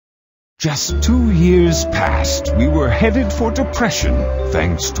Just 2 years passed, we were headed for depression,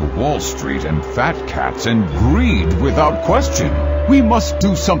 thanks to Wall Street and fat cats and greed without question. We must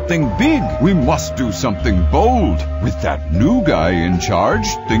do something big. We must do something bold. With that new guy in charge,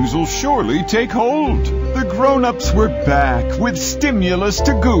 things'll surely take hold. The grown-ups were back with stimulus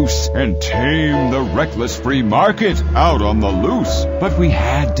to goose and tame the reckless free market out on the loose. But we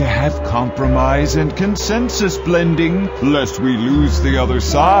had to have compromise and consensus blending, lest we lose the other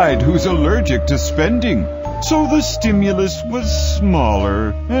side who's allergic to spending. So the stimulus was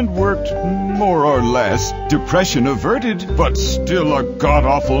smaller and worked more or less. Depression averted, but still a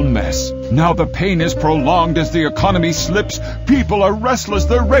god-awful mess. Now the pain is prolonged as the economy slips. People are restless,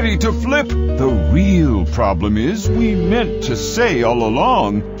 they're ready to flip. The real problem is, we meant to say all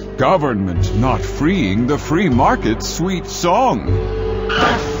along, government not freeing the free market's sweet song.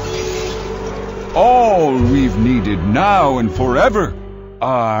 All we've needed now and forever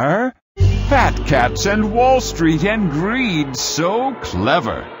are fat cats and Wall Street and greed so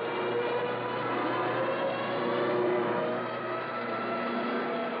clever.